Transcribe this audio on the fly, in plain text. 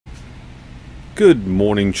Good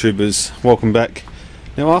morning, tubers. Welcome back.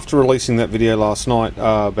 Now, after releasing that video last night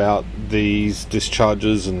about these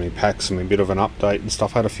discharges and the packs and a bit of an update and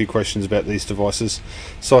stuff, I had a few questions about these devices.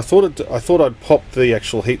 So I thought I'd pop the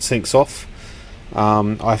actual heat sinks off.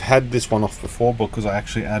 I've had this one off before because I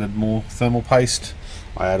actually added more thermal paste.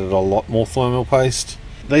 I added a lot more thermal paste.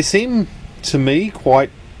 They seem to me quite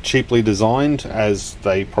cheaply designed, as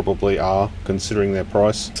they probably are considering their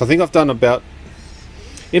price. So I think I've done about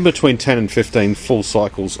in between 10 and 15 full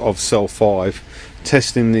cycles of Cell 5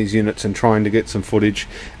 testing these units and trying to get some footage,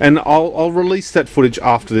 and I'll release that footage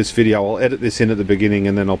after this video. I'll edit this in at the beginning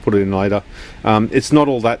and then I'll put it in later. It's not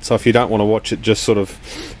all that, so if you don't want to watch it, just sort of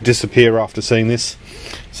disappear after seeing this.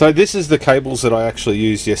 So this is the cables that I actually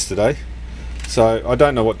used yesterday. So I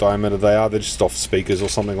don't know what diameter they are, they're just off speakers or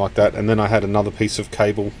something like that, and then I had another piece of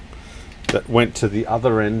cable that went to the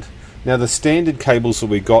other end. Now the standard cables that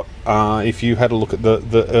we got, if you had a look at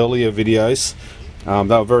the earlier videos, they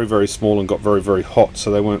were very, very small and got very, very hot, so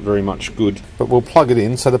they weren't very much good. But we'll plug it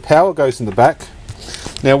in. So the power goes in the back.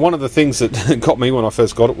 Now one of the things that got me when I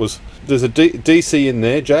first got it was there's a DC in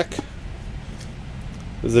there, Jack.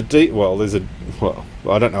 There's a well,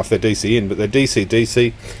 I don't know if they're DC in, but they're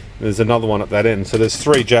DC. There's another one at that end, so there's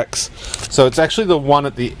 3 jacks. So it's actually the one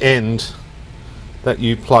at the end that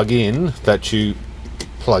you plug in,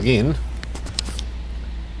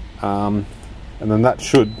 and then that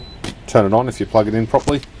should turn it on if you plug it in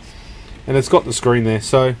properly. And it's got the screen there.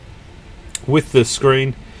 So with the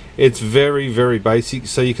screen, it's very, very basic.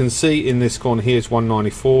 So you can see in this corner here is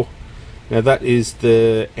 194. Now that is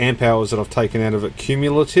the amp hours that I've taken out of it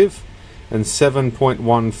cumulative, and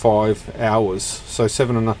 7.15 hours. So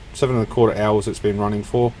 7.25 hours it's been running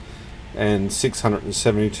for, and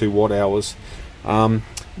 672 watt hours.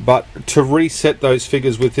 But to reset those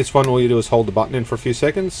figures with this one, all you do is hold the button in for a few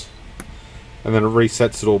seconds, and then it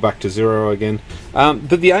resets it all back to 0 again.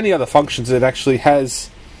 The only other functions it actually has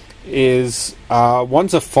is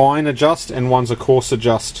one's a fine adjust and one's a coarse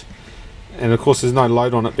adjust, and of course there's no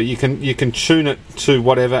load on it, but you can tune it to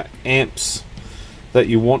whatever amps that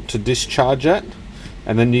you want to discharge at,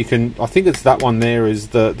 and then you can, I think it's that one there is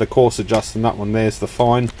the coarse adjust, and that one there's the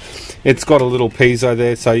fine. It's got a little piezo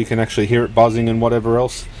there, so you can actually hear it buzzing and whatever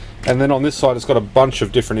else. And then on this side it's got a bunch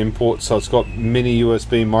of different imports, so it's got mini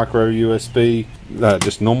USB, micro USB,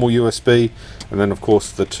 just normal USB, and then of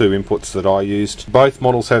course the 2 inputs that I used. Both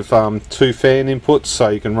models have 2 fan inputs, so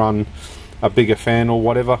you can run a bigger fan or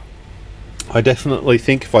whatever. I definitely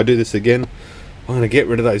think if I do this again, I'm going to get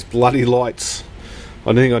rid of those bloody lights.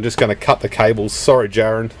 I think I'm just going to cut the cables. Sorry,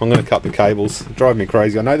 Jaron, I'm going to cut the cables. They drive me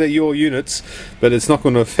crazy. I know they're your units, but it's not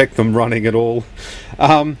going to affect them running at all.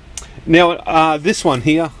 Now, this one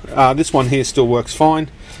here still works fine.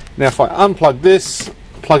 Now, if I unplug this,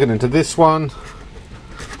 plug it into this one,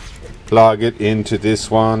 plug it into this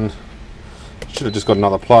one. Should have just got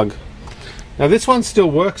another plug. Now, this one still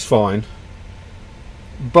works fine,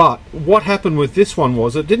 but what happened with this one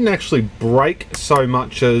was it didn't actually break so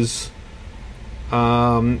much as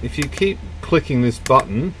if you keep clicking this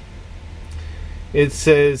button, it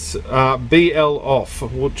says BL off,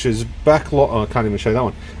 which is backlight. Oh, I can't even show that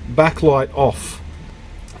one. Backlight off.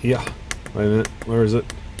 Yeah. Wait a minute. Where is it?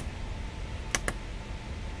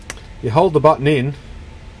 You hold the button in,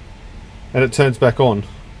 and it turns back on.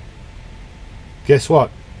 Guess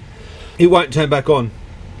what? It won't turn back on.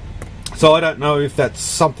 So I don't know if that's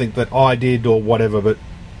something that I did or whatever, but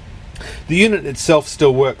the unit itself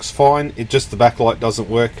still works fine. It just the backlight doesn't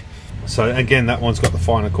work. So again, that one's got the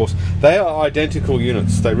fine, of course. They are identical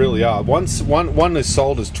units, they really are. One is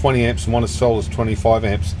sold as 20 amps and one is sold as 25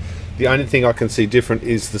 amps. The only thing I can see different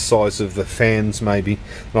is the size of the fans, maybe.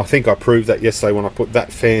 And I think I proved that yesterday when I put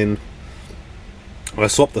that fan, I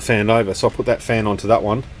swapped the fan over, so I put that fan onto that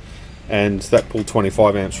one, and that pulled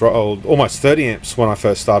 25 amps, right? Oh, almost 30 amps when I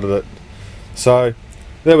first started it. So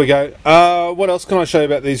there we go. What else can I show you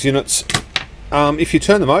about these units? If you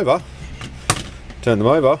turn them over,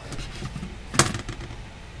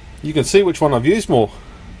 you can see which one I've used more.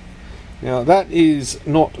 Now that is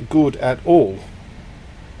not good at all.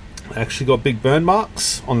 I actually got big burn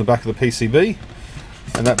marks on the back of the PCB,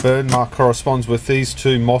 and that burn mark corresponds with these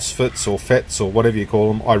 2 MOSFETs or FETs or whatever you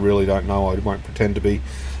call them. I really don't know. I won't pretend to be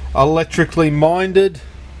electrically minded.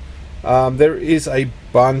 There is a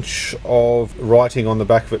bunch of writing on the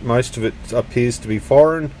back of it. Most of it appears to be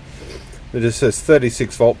foreign. It just says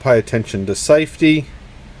 36 volt, pay attention to safety.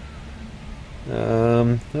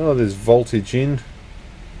 Oh, there's voltage in.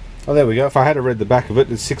 Oh, there we go. If I had read the back of it,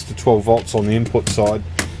 there's 6 to 12 volts on the input side,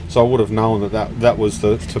 so I would have known that was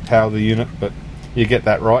to power the unit, but you get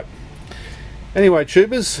that right. Anyway,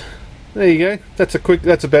 tubers, There you go. That's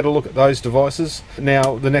a better look at those devices.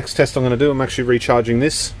 Now the next test I'm going to do, I'm actually recharging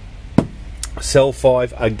this cell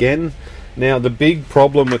 5 again. Now the big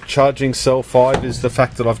problem with charging cell 5 is the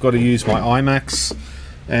fact that I've got to use my IMAX,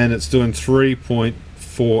 and it's doing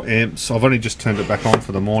 3.4 amps. I've only just turned it back on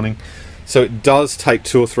for the morning, so it does take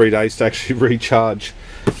 2 or 3 days to actually recharge.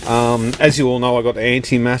 As you all know, I got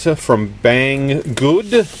antimatter from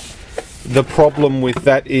Banggood. The problem with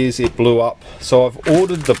that is it blew up. So I've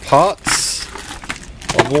ordered the parts.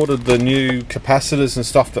 I've ordered the new capacitors and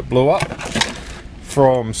stuff that blew up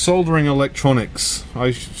from Soldering Electronics.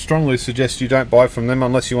 I strongly suggest you don't buy from them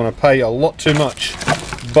unless you want to pay a lot too much.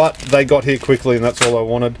 But they got here quickly and that's all I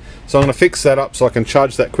wanted. So I'm going to fix that up so I can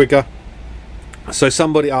charge that quicker. So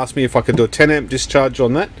somebody asked me if I could do a 10 amp discharge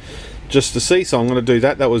on that, just to see, so I'm going to do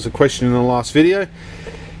that. That was a question in the last video.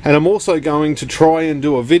 And I'm also going to try and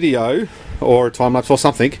do a video or a time lapse or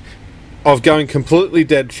something of going completely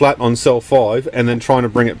dead flat on cell 5 and then trying to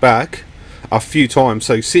bring it back a few times.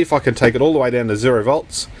 So see if I can take it all the way down to 0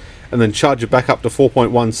 volts and then charge it back up to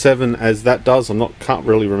 4.17 as that does. Can't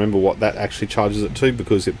really remember what that actually charges it to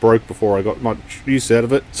because it broke before I got much use out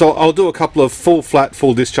of it. So I'll do a couple of full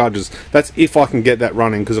discharges. That's if I can get that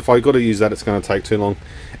running, because if I got to use that it's going to take too long.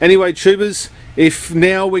 Anyway, tubers, if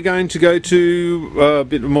now we're going to go to a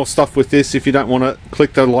bit more stuff with this. If you don't want to,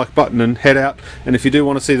 click the like button and head out, and if you do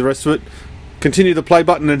want to see the rest of it, continue the play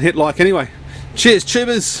button and hit like anyway. Cheers,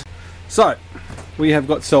 tubers. So we have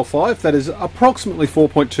got cell 5 that is approximately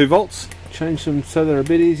 4.2 volts. Change them so they're a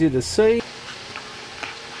bit easier to see.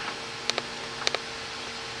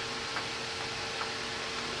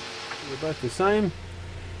 They're both the same.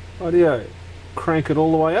 Audio, crank it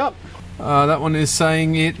all the way up. That one is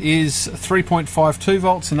saying it is 3.52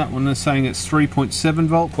 volts and that one is saying it's 3.7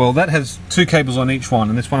 volts. Well, that has 2 cables on each one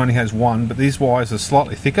and this one only has 1, but these wires are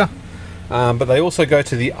slightly thicker. But they also go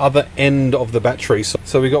to the other end of the battery.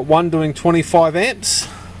 So we got one doing 25 amps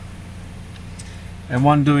and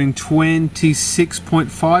one doing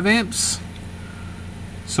 26.5 amps.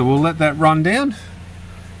 So we'll let that run down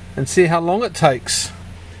and see how long it takes.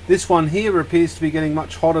 This one here appears to be getting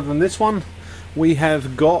much hotter than this one. We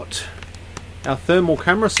have got our thermal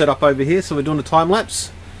camera set up over here, so we're doing a time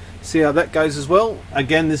lapse. See how that goes as well.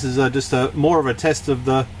 Again, this is just more of a test of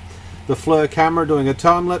the FLIR camera doing a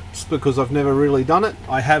time lapse because I've never really done it.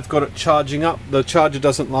 I have got it charging up. The charger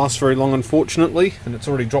doesn't last very long, unfortunately, and it's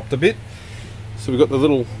already dropped a bit. So we've got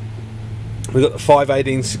the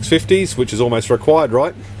 518 650s, which is almost required,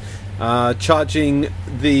 right? Charging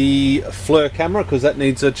the FLIR camera because that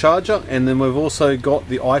needs a charger, and then we've also got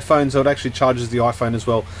the iPhone, so it actually charges the iPhone as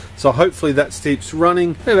well. So hopefully that keeps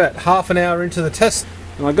running. We're about half an hour into the test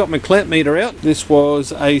and I got my clamp meter out. This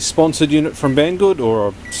was a sponsored unit from Banggood,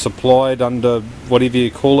 or supplied under whatever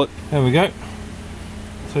you call it. There we go.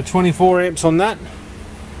 So 24 amps on that,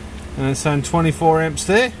 and it's saying 24 amps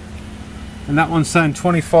there, and that one's saying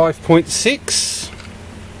 25.6.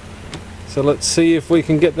 So let's see if we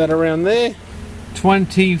can get that around there.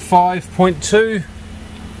 25.2,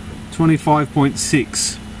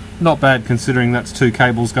 25.6. Not bad considering that's 2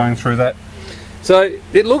 cables going through that. So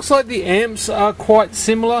it looks like the amps are quite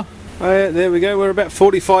similar. There we go, we're about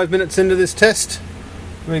 45 minutes into this test.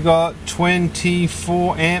 We got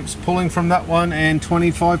 24 amps pulling from that one and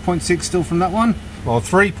 25.6 still from that one. Well,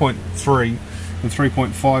 3.3 and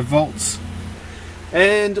 3.5 volts.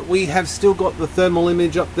 And we have still got the thermal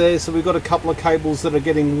image up there, so we've got a couple of cables that are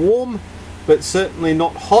getting warm, but certainly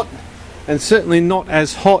not hot, and certainly not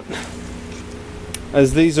as hot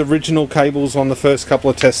as these original cables on the first couple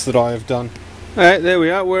of tests that I have done. Alright, there we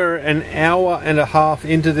are, we're an hour and a half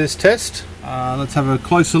into this test. Let's have a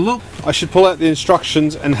closer look. I should pull out the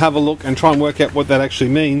instructions and have a look and try and work out what that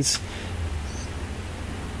actually means.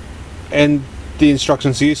 And the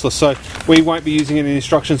instructions are useless, so we won't be using any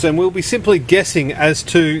instructions, and we'll be simply guessing as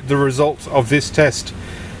to the results of this test.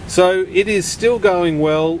 So it is still going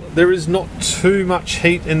well. There is not too much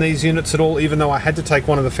heat in these units at all, even though I had to take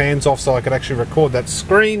one of the fans off so I could actually record that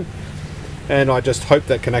screen, and I just hope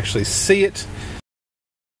that can actually see it.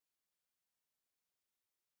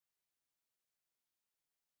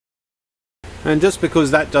 And just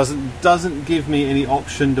because that doesn't give me any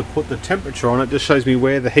option to put the temperature on, it just shows me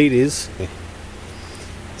where the heat is.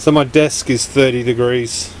 So my desk is 30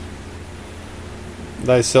 degrees.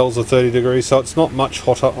 Those cells are 30 degrees, so it's not much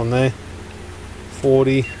hotter on there.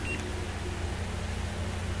 40,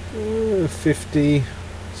 50,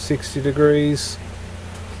 60 degrees.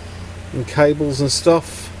 And cables and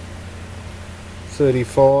stuff,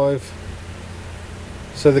 35.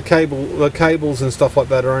 So the cables and stuff like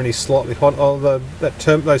that are only slightly hot. Oh,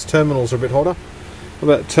 those terminals are a bit hotter.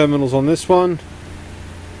 What about terminals on this one?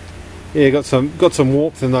 Yeah, got some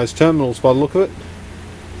warmth in those terminals by the look of it.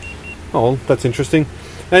 Oh, that's interesting.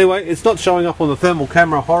 Anyway, it's not showing up on the thermal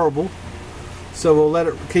camera horrible, so we'll let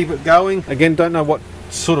it keep it going. Again, don't know what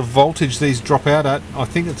sort of voltage these drop out at. I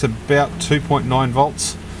think it's about 2.9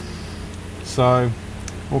 volts. So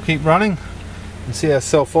we'll keep running and see how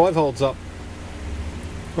cell 5 holds up.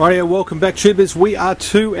 Rightio, welcome back, tubers. We are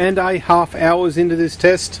 2.5 hours into this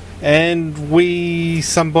test, and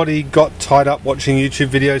somebody got tied up watching YouTube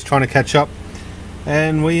videos trying to catch up,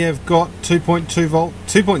 and we have got 2.02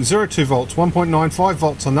 volts, 1.95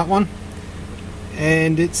 volts on that one,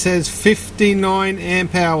 and it says 59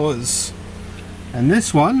 amp hours. And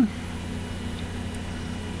this one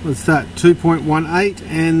was that 2.18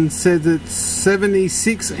 and said it's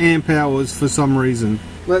 76 amp hours for some reason.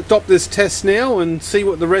 Let's stop this test now and see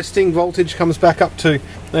what the resting voltage comes back up to.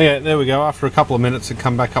 Yeah, there we go. After a couple of minutes it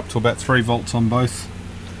come back up to about 3 volts on both.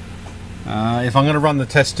 If I'm going to run the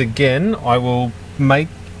test again, I will make...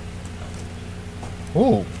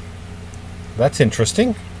 Oh, that's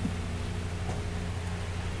interesting.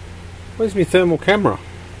 Where's my thermal camera?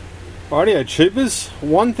 Rightio, tubers.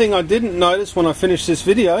 One thing I didn't notice when I finished this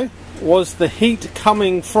video was the heat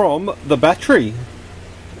coming from the battery.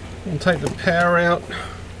 I'll take the power out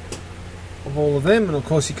of all of them, and of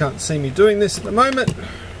course you can't see me doing this at the moment.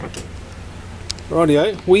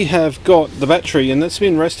 Rightio, we have got the battery, and that's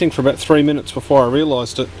been resting for about 3 minutes before I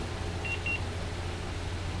realised it.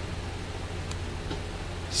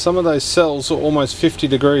 Some of those cells are almost 50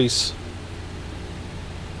 degrees.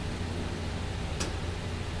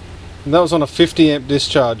 And that was on a 50 amp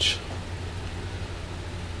discharge.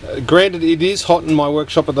 Granted, it is hot in my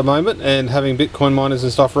workshop at the moment, and having Bitcoin miners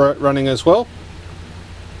and stuff running as well.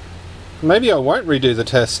 Maybe I won't redo the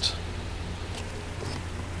test.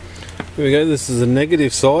 Here we go, this is the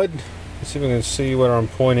negative side. Let's see if I can see where I'm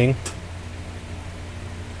pointing.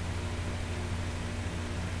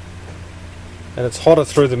 And it's hotter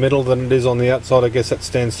through the middle than it is on the outside. I guess that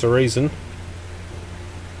stands to reason.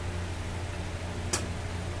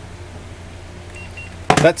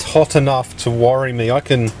 That's hot enough to worry me. I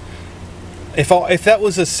can, if that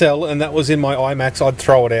was a cell and that was in my IMAX, I'd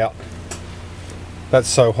throw it out. That's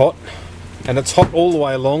so hot, and it's hot all the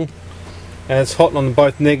way along, and it's hot on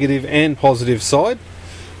both negative and positive side.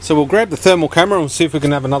 So we'll grab the thermal camera and see if we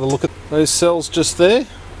can have another look at those cells just there,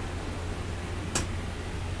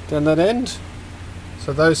 down that end.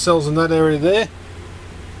 So those cells in that area there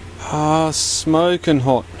are smoking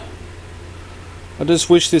hot. I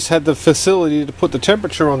just wish this had the facility to put the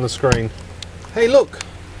temperature on the screen. Hey look,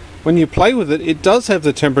 when you play with it, it does have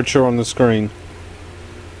the temperature on the screen.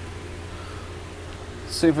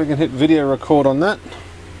 Let's see if we can hit video record on that.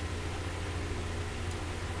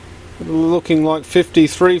 Looking like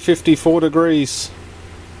 53, 54 degrees.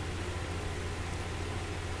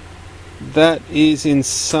 That is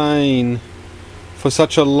insane for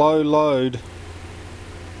such a low load.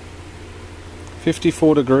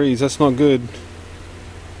 54 degrees, that's not good.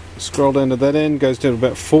 Scroll down to that end, goes down to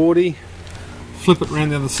about 40. Flip it around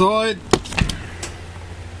the other side.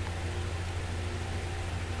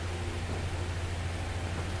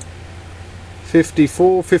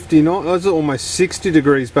 $54, $59, those are almost 60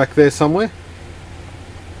 degrees back there somewhere.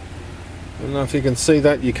 I don't know if you can see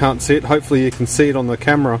that, you can't see it. Hopefully you can see it on the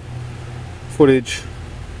camera footage.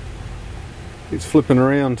 It's flipping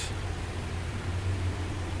around.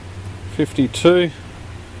 52.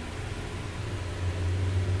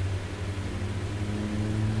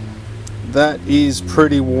 That is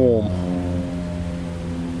pretty warm.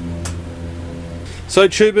 So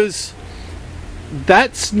tubers,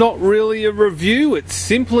 that's not really a review, it's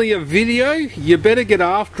simply a video. You better get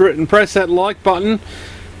after it and press that like button.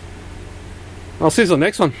 I'll see you on the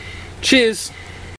next one. Cheers.